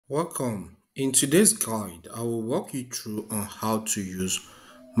Welcome. In today's guide, I will walk you through on how to use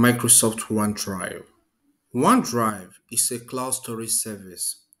Microsoft OneDrive. OneDrive is a cloud storage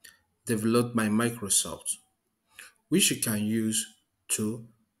service developed by Microsoft, which you can use to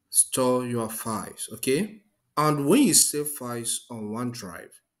store your files, okay? And when you save files on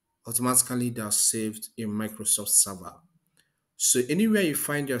OneDrive, automatically they are saved in Microsoft Server. So anywhere you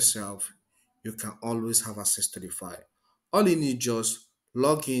find yourself, you can always have access to the file. All you need just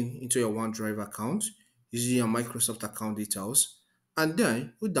log in into your OneDrive account using your Microsoft account details, and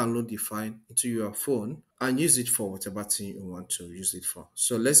then you download the file into your phone and use it for whatever thing you want to use it for.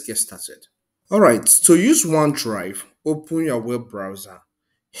 So let's get started. All right, to use OneDrive, open your web browser.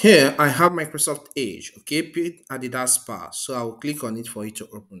 Here I have Microsoft Edge, okay, paid at the taskbar, so I will click on it for it to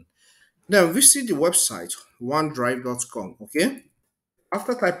open. Then visit the website onedrive.com, okay?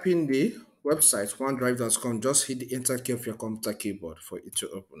 After typing the website onedrive.com, just hit the enter key of your computer keyboard for it to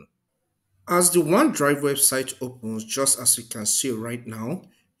open. As the OneDrive website opens, just as you can see right now,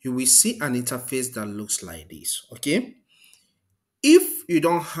 you will see an interface that looks like this. Okay. If you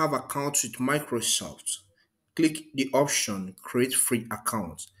don't have account with Microsoft, click the option create free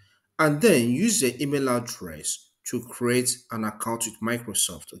account and then use your email address to create an account with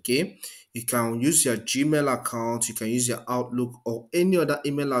Microsoft. Okay, you can use your Gmail account, you can use your Outlook or any other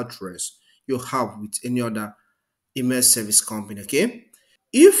email address you have with any other email service company. Okay,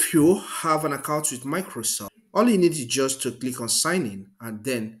 if you have an account with Microsoft, all you need is just to click on sign in and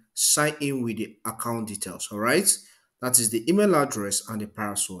then sign in with the account details. All right, that is the email address and the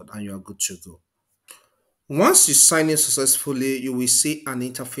password, and you are good to go. Once you sign in successfully, you will see an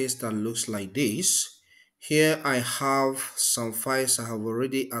interface that looks like this. Here I have some files I have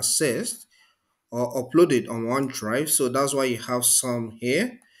already accessed or uploaded on OneDrive, so that's why you have some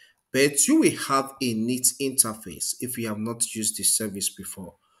here. But you will have a neat interface if you have not used this service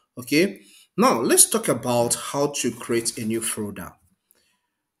before. Okay, now let's talk about how to create a new folder.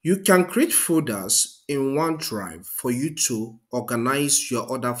 You can create folders in OneDrive for you to organize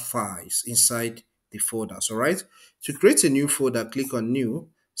your other files inside the folders, all right? To create a new folder, click on New,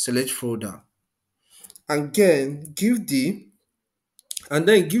 select Folder, and then give the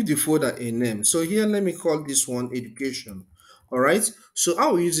folder a name. So here, let me call this one Education, all right? So I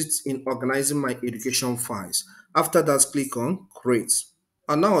will use it in organizing my education files. After that, click on Create.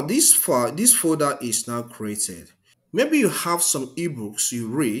 And now this folder is now created. Maybe you have some ebooks you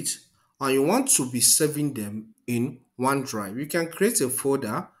read and you want to be saving them in OneDrive. You can create a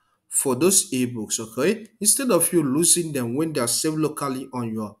folder for those ebooks, okay? Instead of you losing them when they are saved locally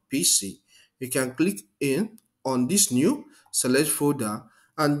on your PC, you can click in on this new, select folder,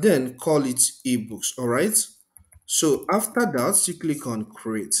 and then call it ebooks, all right? So after that, you click on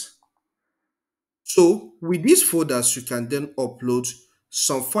create. So with these folders, you can then upload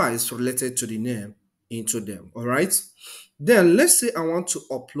some files related to the name into them. All right. Then let's say I want to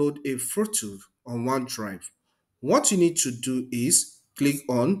upload a photo on OneDrive. What you need to do is click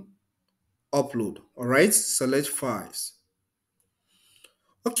on upload. All right. Select files.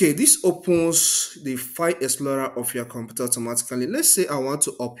 Okay, this opens the file explorer of your computer automatically. Let's say I want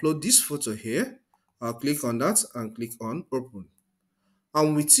to upload this photo here. I'll click on that and click on open.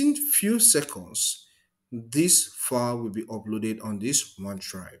 And within few seconds, this file will be uploaded on this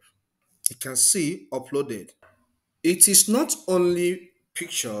OneDrive. You can see uploaded. It is not only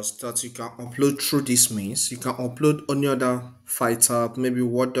pictures that you can upload through this means. You can upload any other file type, maybe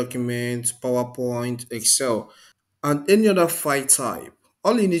Word document, PowerPoint, Excel, and any other file type.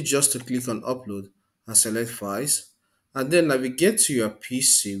 All you need just to click on upload and select files, and then navigate to your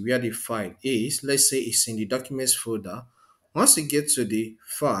PC where the file is. Let's say it's in the documents folder. Once you get to the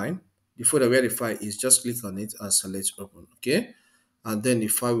folder where the file is, just click on it and select open. Okay, and then the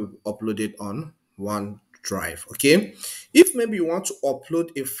file will be uploaded on OneDrive. Okay, if maybe you want to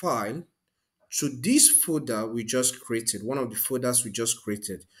upload a file to this folder we just created, one of the folders we just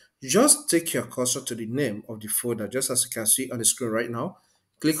created, just take your cursor to the name of the folder, just as you can see on the screen right now.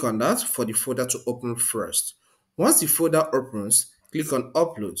 Click on that for the folder to open first. Once the folder opens, click on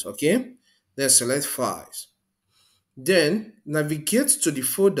Upload, okay? Then select Files. Then navigate to the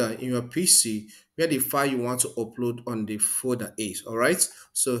folder in your PC where the file you want to upload on the folder is, all right?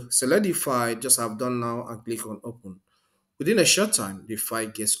 So select the file, just have done now, and click on Open. Within a short time, the file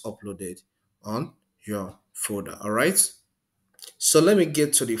gets uploaded on your folder. All right. So let me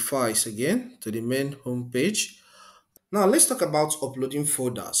get to the files again, to the main home page. Now let's talk about uploading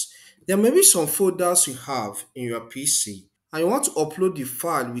folders. There may be some folders you have in your PC and you want to upload the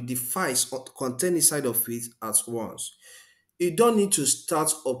file with the files contained inside of it at once. You don't need to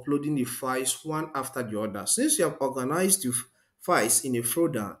start uploading the files one after the other. Since you have organized the files in a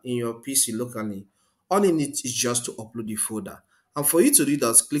folder in your PC locally. All you need is just to upload the folder. And for you to do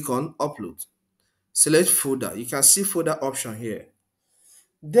that, click on upload. Select folder. You can see folder option here.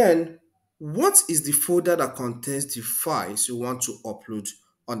 Then, what is the folder that contains the files you want to upload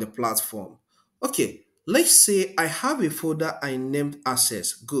on the platform? Okay, let's say I have a folder I named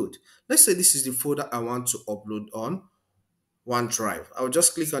access. Good. Let's say this is the folder I want to upload on OneDrive. I'll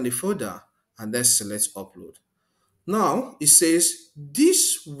just click on the folder and then select upload. Now it says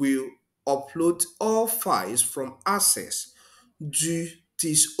this will upload all files from access. Do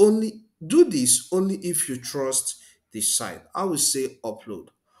this only if you trust the site. I will say upload.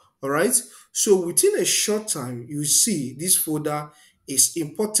 All right. So within a short time, you see this folder is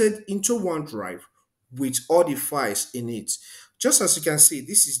imported into OneDrive with all the files in it. Just as you can see,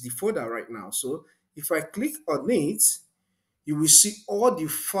 this is the folder right now. So if I click on it, you will see all the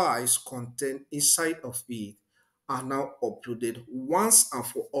files contained inside of it are now uploaded once and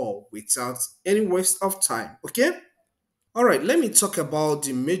for all without any waste of time. Okay. All right, let me talk about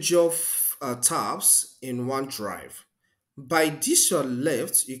the major tabs in OneDrive. By this your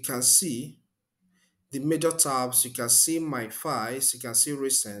left, you can see the major tabs. You can see my files, you can see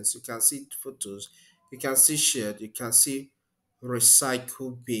recents, you can see photos, you can see shared, you can see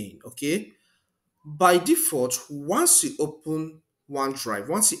recycle bin. Okay. By default, once you open OneDrive,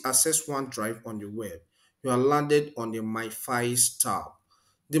 once you access OneDrive on the web, you are landed on the My Files tab.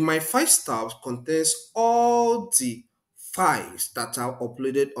 The My Files tab contains all the files that are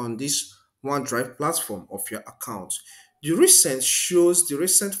uploaded on this OneDrive platform of your account. The recent shows the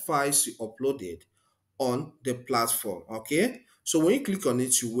recent files you uploaded on the platform. Okay, so when you click on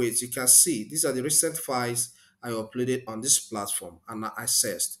it, you wait, you can see these are the recent files I uploaded on this platform and are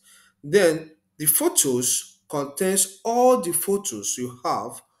accessed. Then the photos contains all the photos you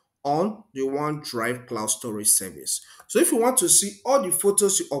have on the OneDrive cloud storage service. So if you want to see all the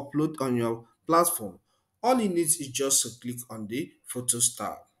photos you upload on your platform, all you need is just to click on the photos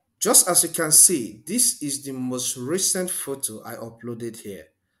tab. Just as you can see, this is the most recent photo I uploaded here.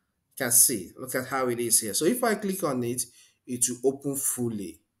 You can see, look at how it is here. So if I click on it, it will open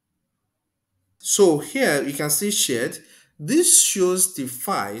fully. So here you can see shared. This shows the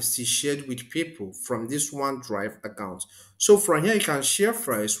files you shared with people from this OneDrive account. So from here you can share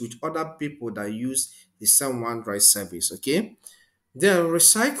files with other people that use the same OneDrive service. Okay. Then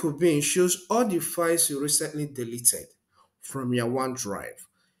recycle bin shows all the files you recently deleted from your OneDrive.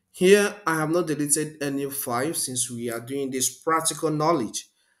 Here I have not deleted any file since we are doing this practical knowledge.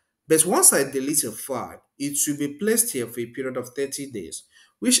 But once I delete a file, it will be placed here for a period of 30 days,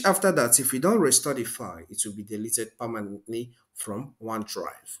 which after that, if you don't restore the file, it will be deleted permanently from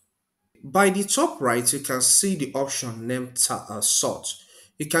OneDrive. By the top right, you can see the option named sort.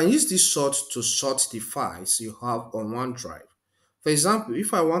 You can use this sort to sort the files you have on OneDrive. For example,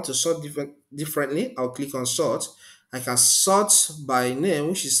 if I want to sort differently, I'll click on sort. I can sort by name,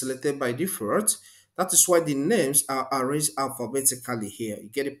 which is selected by default. That is why the names are arranged alphabetically here. You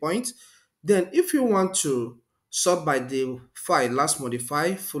get the point? Then if you want to sort by the file last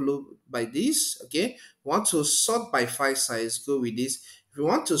modified followed by this, okay, want to sort by file size, go with this. If you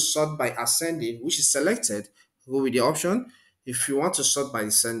want to sort by ascending, which is selected, go with the option. If you want to sort by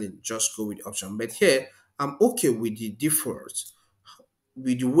descending, just go with the option. But here I'm okay with the default,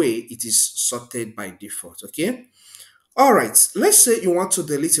 with the way it is sorted by default. Okay. All right, let's say you want to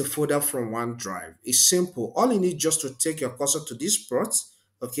delete a folder from OneDrive. It's simple. All you need just to take your cursor to this spot.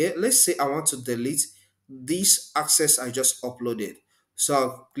 Okay, let's say I want to delete this access I just uploaded. So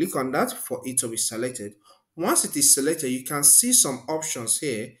I'll click on that for it to be selected. Once it is selected, you can see some options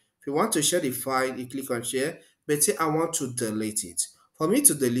here. If you want to share the file, you click on share. But say I want to delete it. For me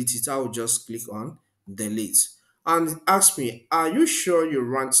to delete it, I will just click on delete and ask me, are you sure you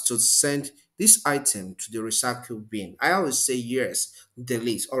want to send this item to the recycle bin? I always say yes,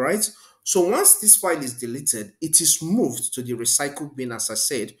 delete. All right. So once this file is deleted, it is moved to the recycle bin, as I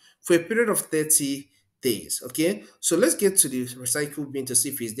said, for a period of 30 days. Okay. So let's get to the recycle bin to see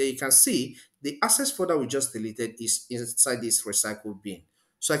if it's there. You can see the access folder we just deleted is inside this recycle bin.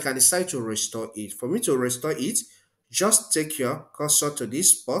 So I can decide to restore it. For me to restore it, just take your cursor to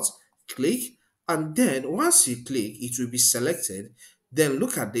this spot, click, and then once you click, it will be selected. Then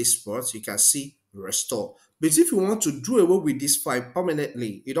look at this spot, you can see restore. But if you want to do away with this file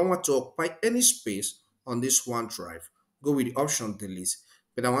permanently, you don't want to occupy any space on this OneDrive, go with the option delete.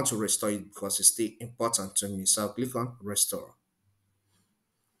 But I want to restore it because it's still important to me. So I'll click on restore.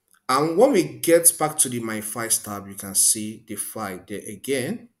 And when we get back to the My Files tab, you can see the file there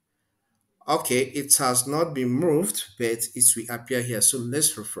again. Okay, it has not been moved, but it will appear here. So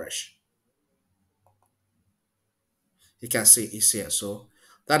let's refresh. You can see it's here. So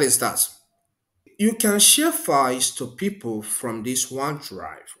that is that. You can share files to people from this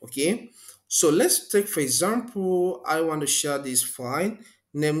OneDrive. Okay. So let's take, for example, I want to share this file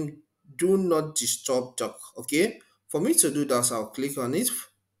named do not disturb doc. Okay. For me to do that, I'll click on it.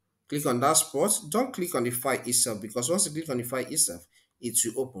 Click on that spot. Don't click on the file itself, because once you click on the file itself, it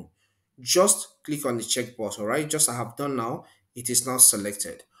will open. Just click on the checkbox, all right? Just as I have done now, it is now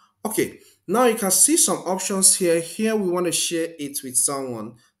selected. Okay, now you can see some options here. Here we want to share it with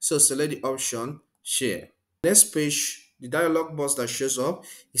someone. So select the option, share. Next page, the dialog box that shows up,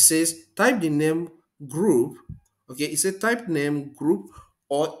 it says type the name group. Okay, it says type name group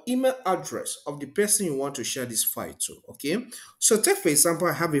or email address of the person you want to share this file to. Okay, so take for example,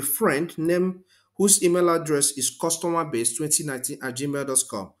 I have a friend named whose email address is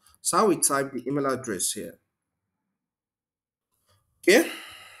customerbase2019@gmail.com. So I will type the email address here. Okay,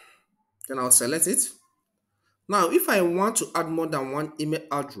 then I'll select it. Now, if I want to add more than one email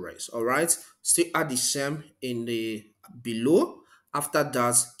address, all right, still add the same in the below. After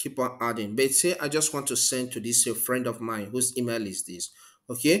that, keep on adding. But say I just want to send to this a friend of mine whose email is this.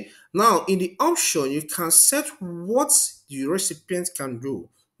 Okay. Now, in the option, you can set what the recipient can do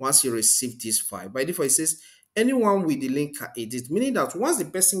once you receive this file. By default, it says anyone with the link can edit, meaning that once the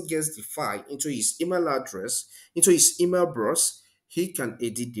person gets the file into his email address, into his email box, he can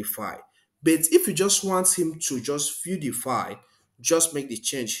edit the file. But if you just want him to just view the file, just make the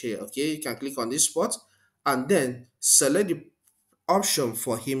change here. Okay, you can click on this spot and then select the option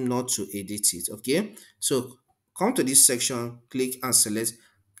for him not to edit it. Okay, so come to this section, click and select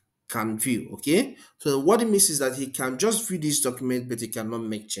can view. Okay, so what it means is that he can just view this document, but he cannot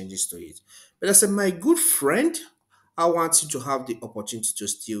make changes to it. But I said, my good friend, I want you to have the opportunity to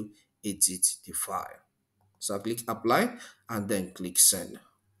still edit the file. So I click apply and then click send.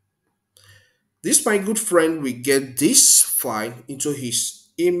 This my good friend will get this file into his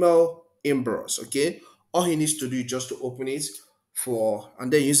email inbox. Okay, all he needs to do is just to open it for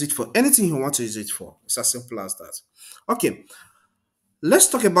and then use it for anything he wants to use it for. It's as simple as that. Okay, let's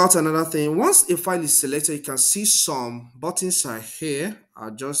talk about another thing. Once a file is selected, you can see some buttons are here, are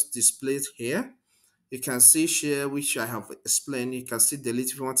just displayed here. You can see share, which I have explained. You can see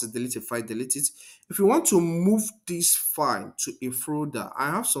delete. If you want to delete a file, delete it. If you want to move this file to a folder,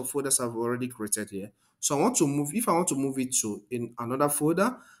 I have some folders I've already created here. So I want to move, if I want to move it to in another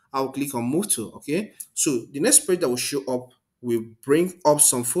folder, I'll click on move to. Okay. So the next page that will show up will bring up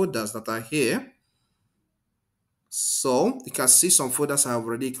some folders that are here. So you can see some folders I have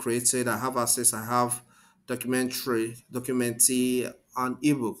already created. I have access, I have documentary, documentary, and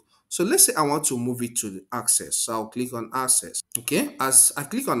ebook. So let's say I want to move it to the access. So I'll click on access. Okay, as I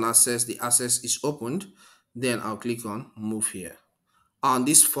click on access, the access is opened. Then I'll click on move here. And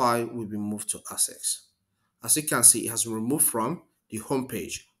this file will be moved to access. As you can see, it has been removed from the home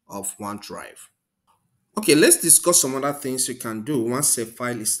page of OneDrive. Okay, let's discuss some other things you can do once a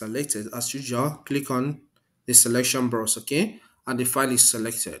file is selected. As usual, click on the selection box, okay, and the file is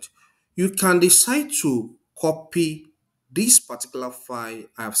selected. You can decide to copy this particular file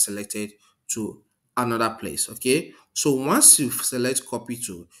I have selected to another place, okay. So once you select copy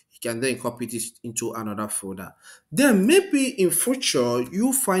to, you can then copy this into another folder. Then maybe in future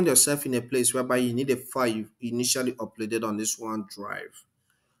you find yourself in a place whereby you need a file you initially uploaded on this OneDrive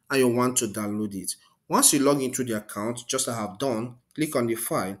and you want to download it. Once you log into the account, just as I have done, click on the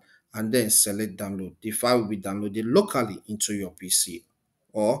file and then select download. The file will be downloaded locally into your PC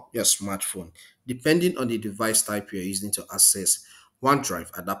or your smartphone, depending on the device type you're using to access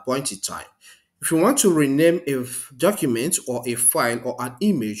OneDrive at that point in time. If you want to rename a document or a file or an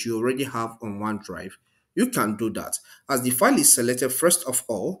image you already have on OneDrive, you can do that. As the file is selected first of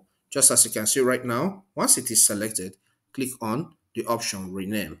all, just as you can see right now, once it is selected, click on the option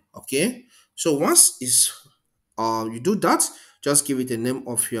rename. Okay, so once it's you do that, just give it a name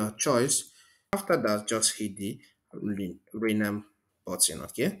of your choice. After that, just hit the rename button.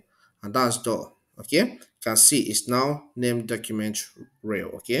 Okay, and that's done. Okay, you can see it's now named document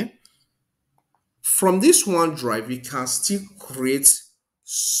rail. Okay, from this OneDrive you can still create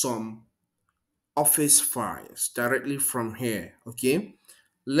some office files directly from here. Okay,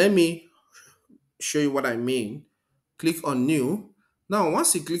 let me show you what I mean. Click on new. Now,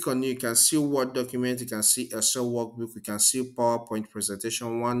 once you click on new, you can see Word document, you can see Excel workbook, you can see PowerPoint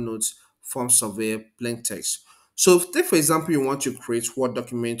presentation, OneNote, form survey, plain text. So, take for example, you want to create Word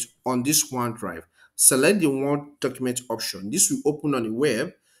document on this OneDrive. Select the Word document option. This will open on the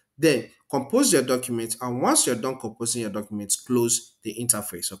web. Then compose your document, and once you're done composing your document, close the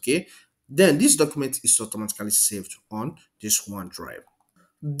interface. Okay. Then this document is automatically saved on this OneDrive.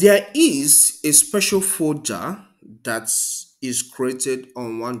 There is a special folder that is created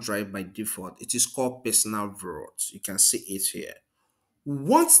on OneDrive by default. It is called personal vault. You can see it here.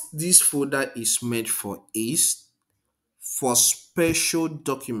 What this folder is made for is for special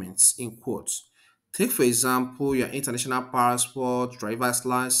documents in quotes. Take for example your international passport, driver's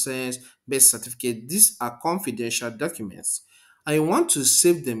license, birth certificate. These are confidential documents. I want to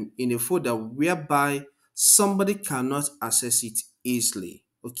save them in a folder whereby somebody cannot access it easily.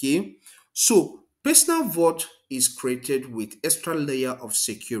 Okay, so personal vault is created with extra layer of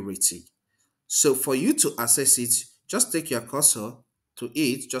security. So for you to access it, just take your cursor to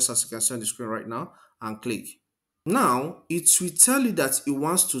it, just as you can see on the screen right now, and click. Now, it will tell you that it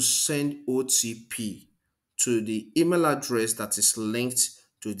wants to send OTP to the email address that is linked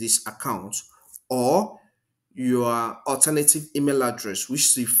to this account, or your alternative email address,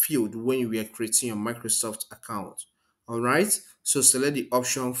 which is filled when you were creating your Microsoft account. All right. So select the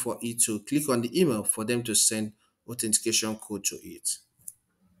option for it to click on the email for them to send authentication code to it.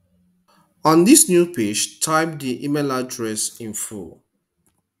 On this new page, type the email address in full.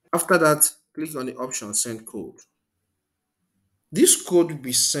 After that, click on the option send code. This code will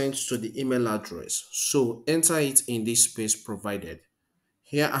be sent to the email address, so enter it in this space provided.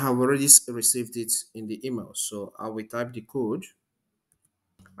 Here I have already received it in the email, so I will type the code.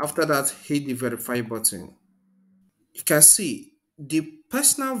 After that, hit the verify button. You can see the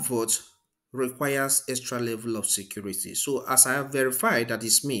personal vote requires extra level of security. So as I have verified that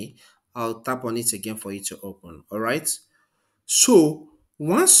it's me, I'll tap on it again for it to open. All right. So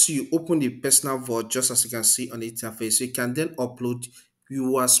once you open the personal vault, just as you can see on the interface, you can then upload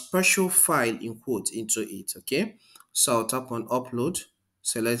your special file in quote into it. Okay. So I'll tap on upload,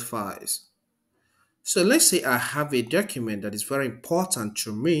 select files. So let's say I have a document that is very important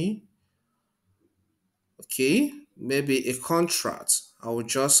to me. Okay. Maybe a contract. I will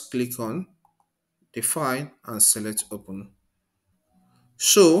just click on the file and select open.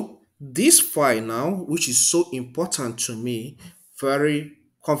 So this file now, which is so important to me, very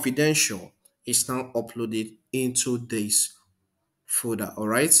confidential, is now uploaded into this folder, all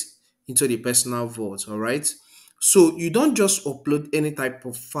right? Into the personal vault, all right? So you don't just upload any type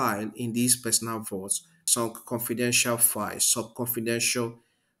of file in these personal vaults, some confidential files, some confidential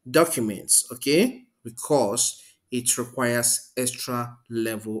documents, okay? Because it requires extra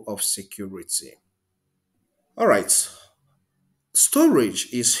level of security. All right.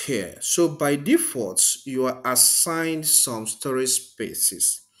 Storage is here. So by default, you are assigned some storage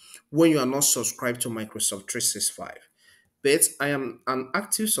spaces when you are not subscribed to Microsoft 365. But I am an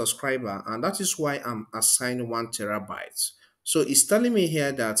active subscriber, and that is why I'm assigned 1 terabyte. So it's telling me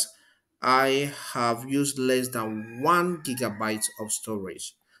here that I have used less than 1 gigabyte of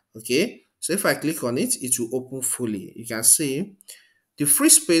storage. Okay, so if I click on it, it will open fully. You can see the free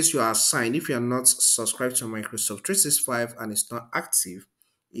space you are assigned if you are not subscribed to Microsoft 365 and it's not active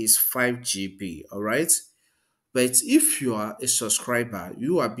is 5 GB, all right? But if you are a subscriber,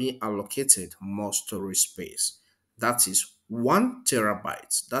 you are being allocated more storage space. That is 1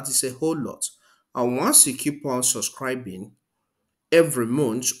 terabyte. That is a whole lot. And once you keep on subscribing every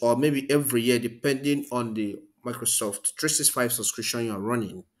month or maybe every year, depending on the Microsoft 365 subscription you are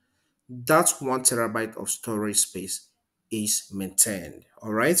running, that 1 terabyte of storage space is maintained.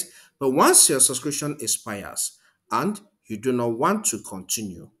 All right. But once your subscription expires and you do not want to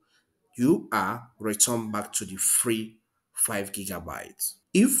continue, you are returned back to the free 5 GB.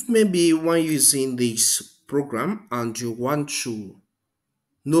 If maybe when using this program and you want to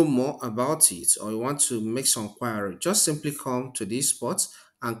know more about it or you want to make some query, just simply come to this spot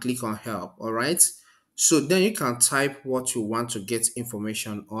and click on help. All right. So then you can type what you want to get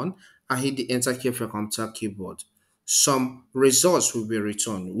information on and hit the enter key of your computer keyboard. Some results will be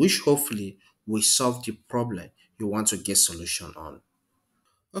returned, which hopefully will solve the problem you want to get solution on.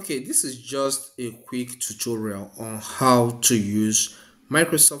 Okay, this is just a quick tutorial on how to use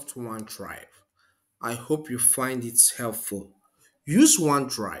Microsoft OneDrive. I hope you find it helpful. Use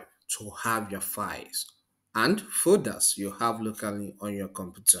OneDrive to have your files and folders you have locally on your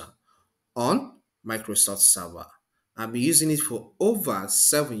computer on Microsoft Server. I've been using it for over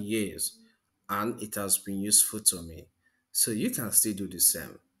 7 years and it has been useful to me. So you can still do the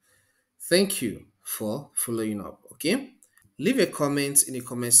same. Thank you for following up, okay? Leave a comment in the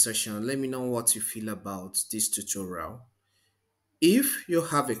comment section. Let me know what you feel about this tutorial. If you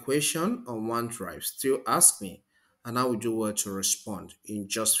have a question on OneDrive, still ask me and I will do well to respond in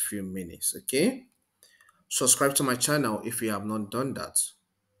just a few minutes, okay? Subscribe to my channel if you have not done that.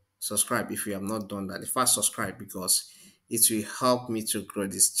 Subscribe if you have not done that. In fact, subscribe because it will help me to grow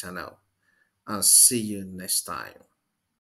this channel. And see you next time.